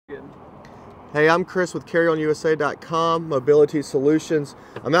Hey, I'm Chris with CarryOnUSA.com, Mobility Solutions.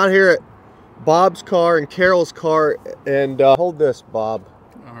 I'm out here at Bob's car and Carol's car, and hold this, Bob.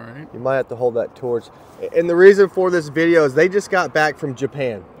 All right. You might have to hold that towards. And the reason for this video is they just got back from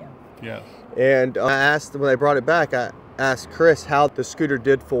Japan. Yes. And I asked them when they brought it back, I asked Chris how the scooter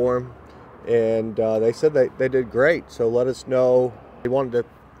did for him, and they said they did great. So let us know. They wanted to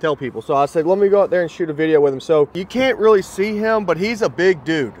tell people. So I said, let me go out there and shoot a video with him. So you can't really see him, but he's a big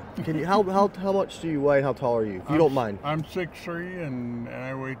dude. Can you? How much do you weigh? How tall are you? If you don't mind. I'm 6'3" and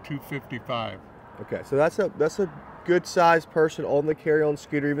I weigh 255. Okay, so that's a good sized person on the carry-on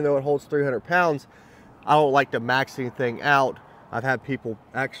scooter, even though it holds 300 pounds. I don't like to max anything out. I've had people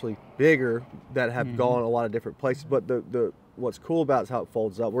actually bigger that have gone a lot of different places, but the what's cool about it is how it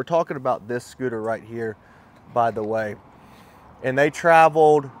folds up. We're talking about this scooter right here, by the way. And they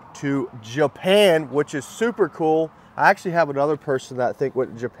traveled to Japan, which is super cool. I actually have another person that I think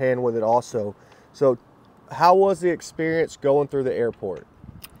went to Japan with it also. So how was the experience going through the airport?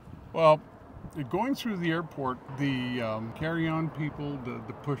 Well, going through the airport, the carry-on people,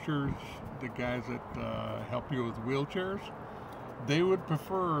 the pushers, the guys that help you with wheelchairs, they would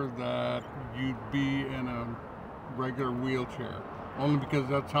prefer that you'd be in a regular wheelchair, only because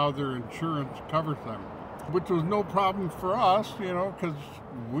that's how their insurance covers them. Which was no problem for us, you know, because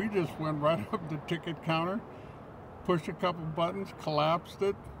we just went right up the ticket counter, pushed a couple buttons, collapsed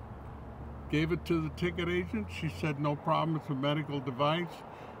it, gave it to the ticket agent. She said no problem, it's a medical device.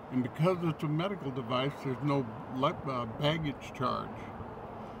 And because it's a medical device, there's no baggage charge,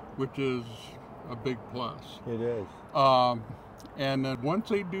 which is a big plus. It is. And then once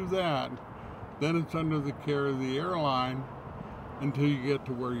they do that, then it's under the care of the airline until you get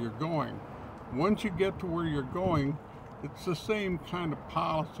to where you're going. Once you get to where you're going, it's the same kind of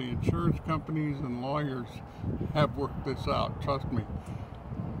policy. Insurance companies and lawyers have worked this out, trust me.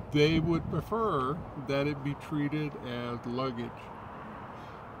 They would prefer that it be treated as luggage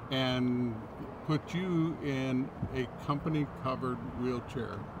and put you in a company-covered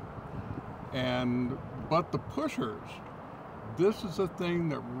wheelchair. But the pushers, this is a thing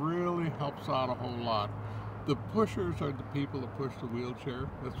that really helps out a whole lot. The pushers are the people that push the wheelchair.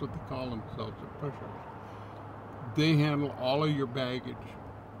 That's what they call themselves, the pushers. They handle all of your baggage,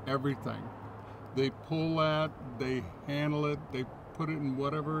 everything. They pull that, they handle it, they put it in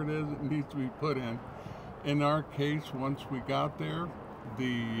whatever it is it needs to be put in. In our case, once we got there,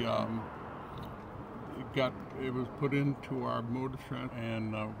 it was put into our motor trend,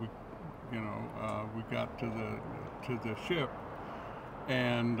 and we got to the ship,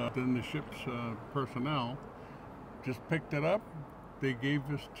 and then the ship's personnel just picked it up. They gave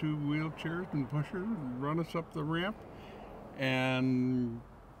us 2 wheelchairs and pushers and run us up the ramp, and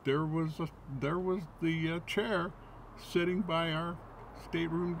there was the chair sitting by our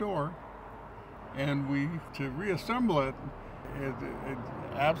stateroom door, and to reassemble it, it's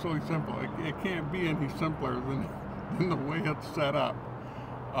absolutely simple. It can't be any simpler than the way it's set up,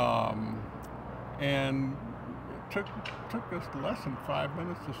 and it took us less than 5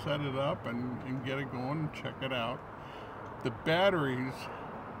 minutes to set it up and get it going and check it out. The batteries,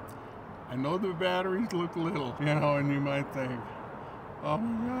 I know the batteries look little, you know, and you might think, oh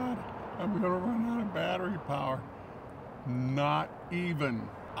my God, I'm gonna run out of battery power. Not even.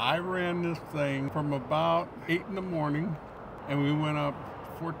 I ran this thing from about 8 in the morning, and we went up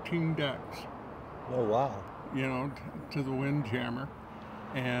 14 decks. Oh wow. You know, to the Windjammer,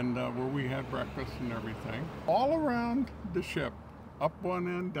 and where we had breakfast and everything. All around the ship, up one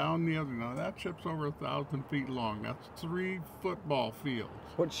end, down the other. Now that ship's over 1,000 feet long. That's 3 football fields.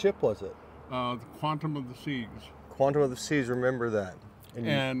 What ship was it? The Quantum of the Seas. Quantum of the Seas, remember that.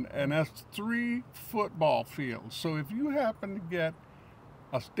 And that's 3 football fields. So if you happen to get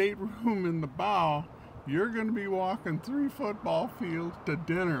a stateroom in the bow, you're going to be walking 3 football fields to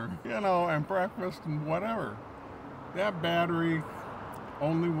dinner, you know, and breakfast and whatever. That battery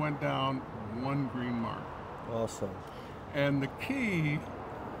only went down 1 green mark. Awesome. And the key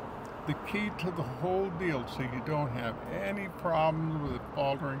to the whole deal, so you don't have any problems with it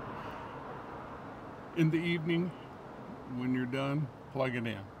faltering, in the evening, when you're done, plug it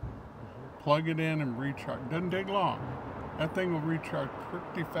in. Plug it in and recharge. Doesn't take long. That thing will recharge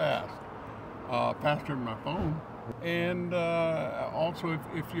pretty fast, faster than my phone. And also,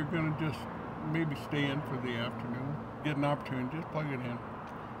 if you're going to just maybe stay in for the afternoon, get an opportunity, just plug it in.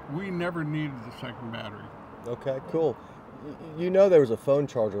 We never needed the second battery. Okay, cool. You know there was a phone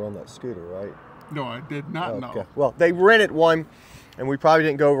charger on that scooter, right? No, I did not know. Well, they rented one, and we probably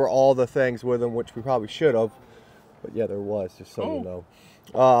didn't go over all the things with them, which we probably should have. But yeah, there was, just so you know.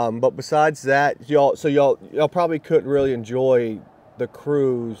 But besides that, y'all probably couldn't really enjoy the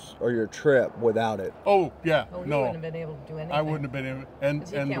cruise or your trip without it. Oh yeah, Oh, you no, wouldn't have been able to do anything. I wouldn't have been able. And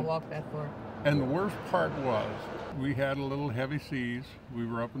 'Cause you can't walk that far. And the worst part was, we had a little heavy seas. We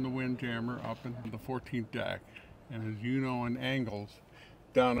were up in the windjammer, up in the 14th deck. And as you know, in angles,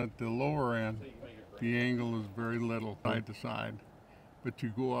 down at the lower end, the angle is very little, side to side. But you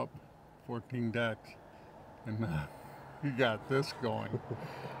go up 14 decks, and you got this going.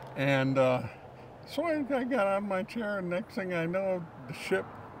 And so I got out of my chair, and next thing I know, the ship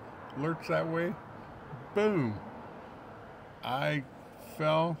lurched that way. Boom. I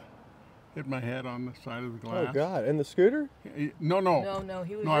fell. Hit my head on the side of the glass. Oh God! And the scooter? No. No,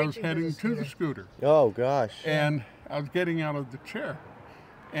 he was No, I was reaching for heading the to the scooter. scooter. Oh gosh! And I was getting out of the chair.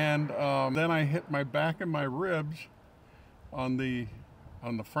 And then I hit my back and my ribs on the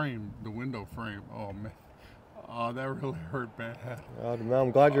frame, the window frame. Oh man, oh that really hurt bad. Oh,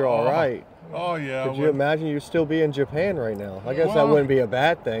 I'm glad you're all right. Oh yeah. Could you imagine you'd still be in Japan right now? I guess that Well, wouldn't be a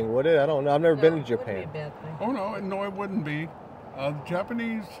bad thing, would it? I don't know. I've never been to It wouldn't Japan. be a bad thing. Oh no, it wouldn't be. The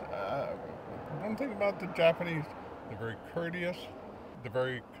Japanese, one thing about the Japanese, they're very courteous, they're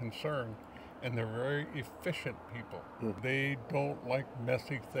very concerned, and they're very efficient people. They don't like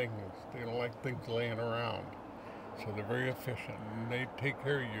messy things. They don't like things laying around. So they're very efficient, and they take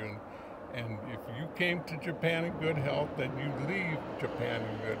care of you. And if you came to Japan in good health, then you leave Japan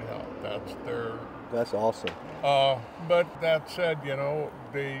in good health. That's their... That's awesome. But that said, you know,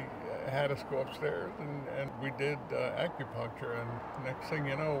 they had us go upstairs and we did acupuncture, and next thing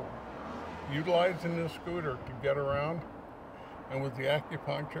you know, utilizing the scooter to get around, and with the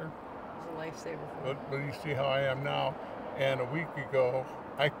acupuncture, It's a lifesaver for me. but you see how I am now, and a week ago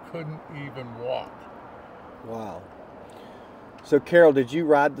I couldn't even walk. Wow. So Carol, did you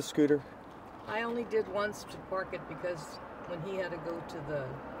ride the scooter? I only did once to park it because when he had to go to the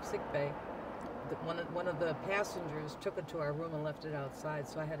sick bay, one of the passengers took it to our room and left it outside,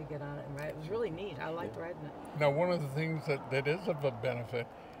 so I had to get on it and ride. It was really neat. I liked riding it. Now, one of the things that is of a benefit,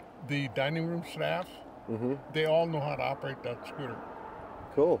 the dining room staff, they all know how to operate that scooter.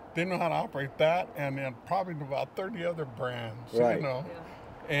 Cool. They know how to operate that, and probably about 30 other brands, Right. you know. Yeah.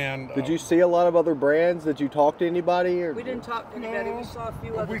 And Did you see a lot of other brands? Did you talk to anybody? Or? We didn't talk to anybody. No. We saw a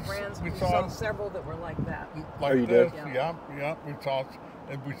few Well, other we brands. we We saw- saw several that were like that. like Oh, you this, did? yeah,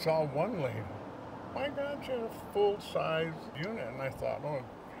 we saw one lady. My God, she had a full-size unit, and I thought, oh,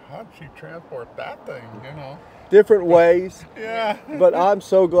 how'd she transport that thing, you know? Different ways. Yeah. But I'm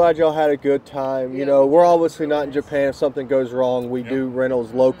so glad y'all had a good time. You Yeah, know, we we're did. obviously not in Japan. If something goes wrong, we Yep. do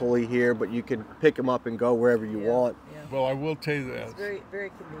rentals locally here, but you can pick them up and go wherever you Yeah, want. Yeah. Well, I will tell you this. It's very,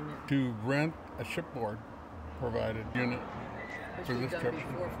 very convenient. To rent a shipboard provided unit Which for we've this done trip,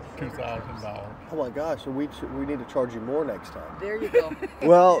 before for $2,000. Oh my gosh, so we need to charge you more next time. There you go.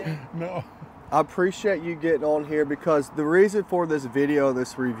 Well, No. I appreciate you getting on here, because the reason for this video,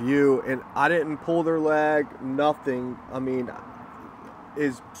 this review, and I didn't pull their leg, nothing, I mean,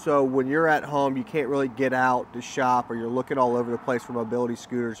 is so when you're at home, you can't really get out to shop, or you're looking all over the place for mobility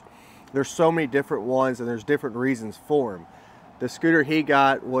scooters. There's so many different ones, and there's different reasons for them. The scooter he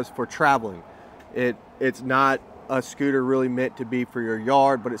got was for traveling. It's not a scooter really meant to be for your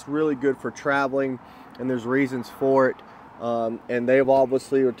yard, but it's really good for traveling, and there's reasons for it. And they've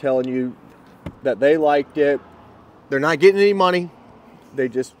obviously are telling you that they liked it. They're not getting any money. I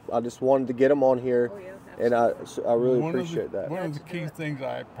just wanted to get them on here. Oh, yeah, and I really One of the- appreciate that. One of the Glad to do key it. things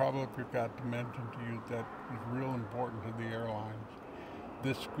I probably forgot to mention to you that is real important to the airlines.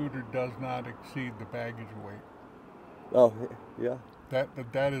 This scooter does not exceed the baggage weight. Oh, yeah.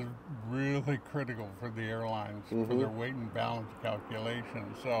 That is really critical for the airlines for their weight and balance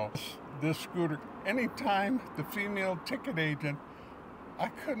calculations. So this scooter, anytime the female ticket agent, I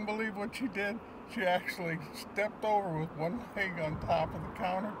couldn't believe what she did. She actually stepped over with one leg on top of the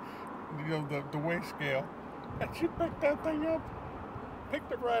counter, you know, the weigh scale, and she picked that thing up,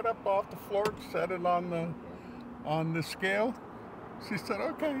 picked it right up off the floor, set it on the scale. She said,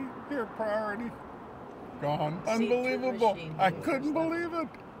 "Okay, here, priority." Gone. See through the Unbelievable. machine. I couldn't believe it.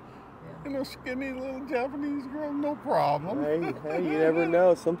 Yeah. You know, skinny little Japanese girl, no problem. Hey, you never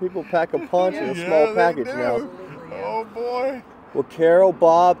know. Some people pack a punch in a Yeah, small they package do. now. Absolutely, yeah. Oh boy. Well, Carol,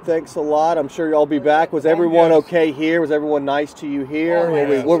 Bob, thanks a lot. I'm sure y'all be back. Was everyone yes. okay here? Was everyone nice to you here? Oh, were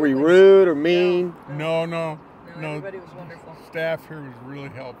we absolutely. rude or mean? No. No, everybody was wonderful. Staff here was really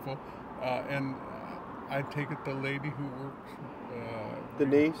helpful, and I take it the lady who works.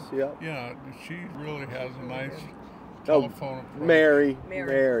 Denise, yeah. Yeah, she really has a nice Oh, telephone approach. Mary. Yeah,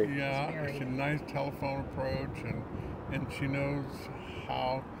 Mary. it's a nice telephone approach, and she knows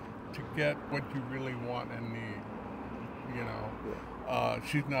how to get what you really want and need. You know,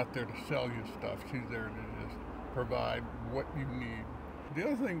 she's not there to sell you stuff. She's there to just provide what you need. The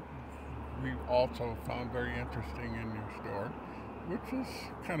other thing we also found very interesting in your store, which is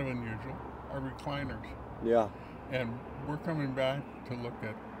kind of unusual, are recliners. Yeah. And we're coming back to look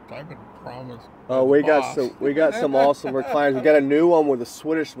at. I've been promised. Oh, we got some awesome recliners. We got a new one with a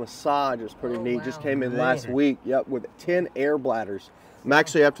Swedish massage. It's pretty neat. Wow. Just came in last week. Yep, with 10 air bladders. I'm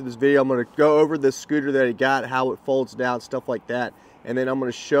actually, after this video, I'm going to go over this scooter that he got, how it folds down, stuff like that, and then I'm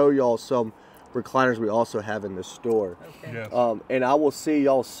going to show y'all some recliners we also have in the store. Okay. Yes. And I will see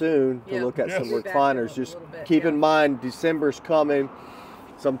y'all soon to look at some recliners. Just keep in mind, December's coming.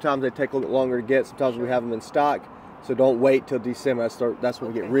 Sometimes they take a little bit longer to get. Sometimes we have them in stock. So don't wait till December. That's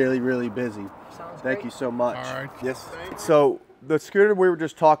when we get really, really busy. Thank you so much. All right. Yes. So the scooter we were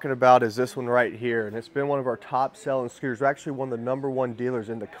just talking about is this one right here, and it's been one of our top selling scooters. We're actually one of the #1 dealers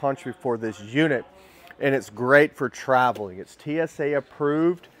in the country for this unit, and it's great for traveling. It's TSA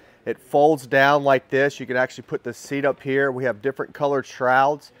approved. It folds down like this. You can actually put the seat up here. We have different colored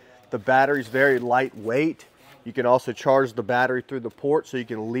shrouds. The battery's very lightweight. You can also charge the battery through the port, so you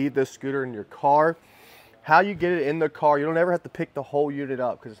can leave this scooter in your car. How you get it in the car, you don't ever have to pick the whole unit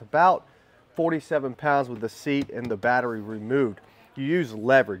up because it's about 47 pounds with the seat and the battery removed. You use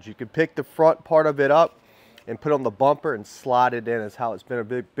leverage. You can pick the front part of it up and put on the bumper and slide it in. Is how it's been a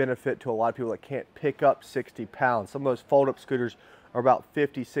big benefit to a lot of people that can't pick up 60 pounds. Some of those fold-up scooters are about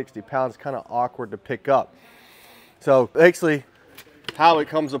 50, 60 pounds, kind of awkward to pick up. So basically, how it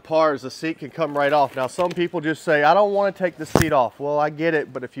comes apart is the seat can come right off. Now some people just say, I don't want to take the seat off. Well, I get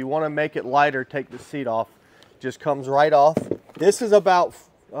it, but if you want to make it lighter, take the seat off. It just comes right off. This is about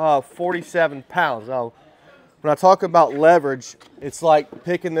 47 pounds. Now, when I talk about leverage, it's like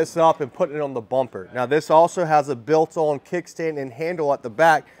picking this up and putting it on the bumper. Now this also has a built-on kickstand and handle at the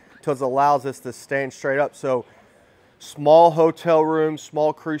back, so it allows us to stand straight up. So small hotel rooms,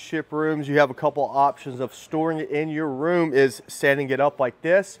 small cruise ship rooms, you have a couple options of storing it in your room is standing it up like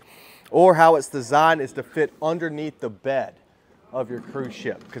this, or how it's designed is to fit underneath the bed of your cruise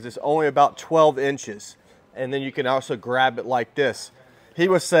ship because it's only about 12 inches. And then you can also grab it like this. He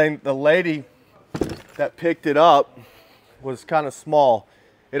was saying the lady that picked it up was kind of small.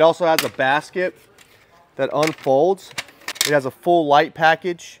 It also has a basket that unfolds. It has a full light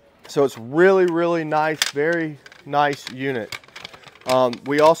package. So it's really, really nice, very nice unit.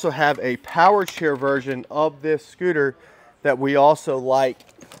 We also have a power chair version of this scooter that we also like,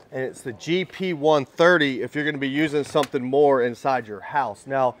 and it's the GB120 if you're going to be using something more inside your house.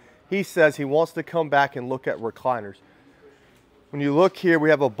 Now, he says he wants to come back and look at recliners. When you look here, we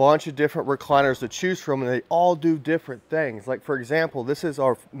have a bunch of different recliners to choose from, and they all do different things. Like, for example, this is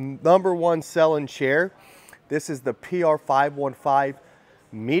our #1 selling chair. This is the PR515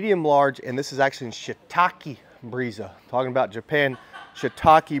 medium large, and this is actually in Shiitake Brisa. Talking about Japan,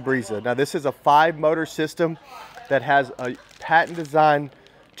 Shiitake Brisa. Now this is a 5-motor system that has a patent design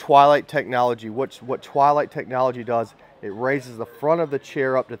Twilight technology. What Twilight technology does, it raises the front of the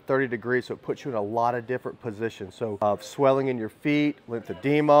chair up to 30 degrees, so it puts you in a lot of different positions. So swelling in your feet,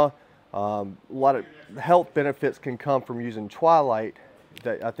 lymphedema, a lot of health benefits can come from using Twilight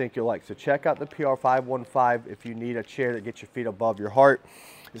that I think you'll like. So check out the PR515 if you need a chair that gets your feet above your heart.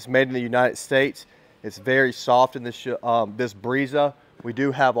 It's made in the United States. It's very soft in this Brisa. We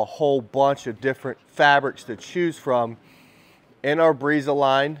do have a whole bunch of different fabrics to choose from in our Brisa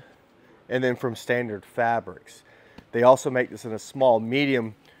line and then from Standard Fabrics. They also make this in a small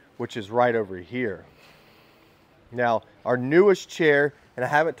medium, which is right over here. Now, our newest chair, and I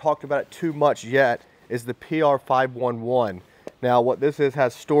haven't talked about it too much yet, is the PR511. Now, what this is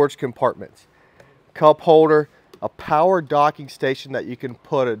has storage compartments, cup holder, a power docking station that you can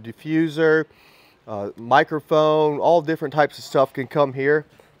put a diffuser, microphone, all different types of stuff can come here.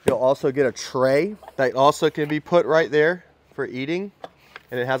 You'll also get a tray that also can be put right there for eating.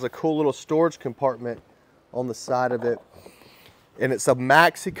 And it has a cool little storage compartment on the side of it. And it's a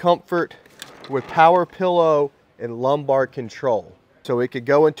maxi comfort with power pillow and lumbar control. So it could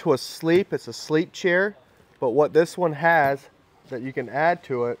go into a sleep. It's a sleep chair. But what this one has that you can add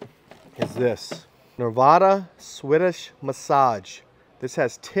to it is this. Nevada Swedish massage. This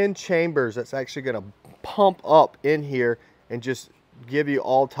has 10 chambers that's actually going to pump up in here and just give you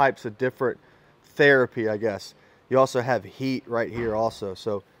all types of different therapy, I guess. You also have heat right here also.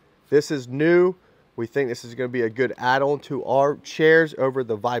 So this is new. We think this is going to be a good add-on to our chairs over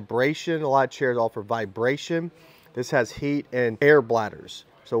the vibration. A lot of chairs offer vibration. This has heat and air bladders.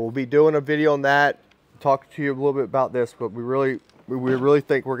 So we'll be doing a video on that, talk to you a little bit about this, but we really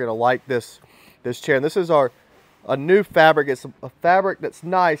think we're going to like this chair. And this is a new fabric. It's a fabric that's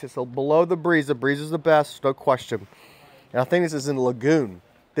nice. It's below the Brisa. Brisa's the best, no question. And I think this is in Lagoon.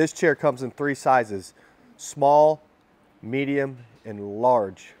 This chair comes in 3 sizes: small, medium, and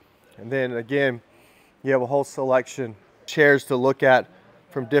large. And then again, you have a whole selection of chairs to look at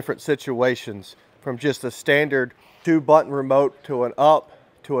from different situations, from just a standard 2-button remote to an up,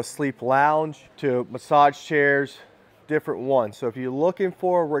 to a sleep lounge, to massage chairs, different ones. So if you're looking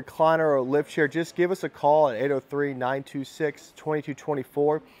for a recliner or a lift chair, just give us a call at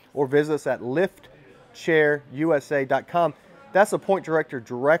 803-926-2224 or visit us at liftchairusa.com. That's a point director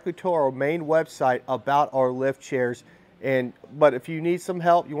directly to our main website about our lift chairs. But if you need some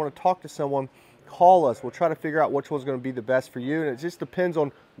help, you want to talk to someone, call us. We'll try to figure out which one's going to be the best for you, and it just depends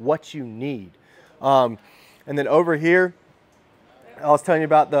on what you need. And then over here, I was telling you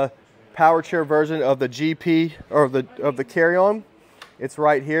about the power chair version of the GP, or of the carry-on. It's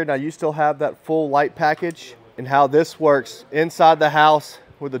right here. Now you still have that full light package, and how this works inside the house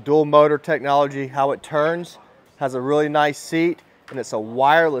with the dual motor technology, how it turns, has a really nice seat, and it's a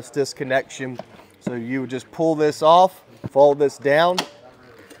wireless disconnection. So you would just pull this off, fold this down,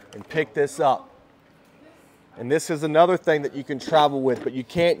 and pick this up. And this is another thing that you can travel with, but you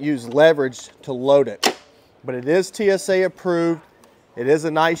can't use leverage to load it. But it is TSA approved. It is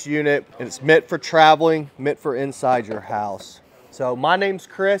a nice unit, and it's meant for traveling, meant for inside your house. So my name's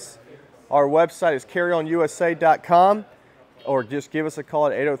Chris. Our website is carryonyusa.com, or just give us a call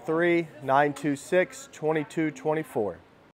at 803-926-2224.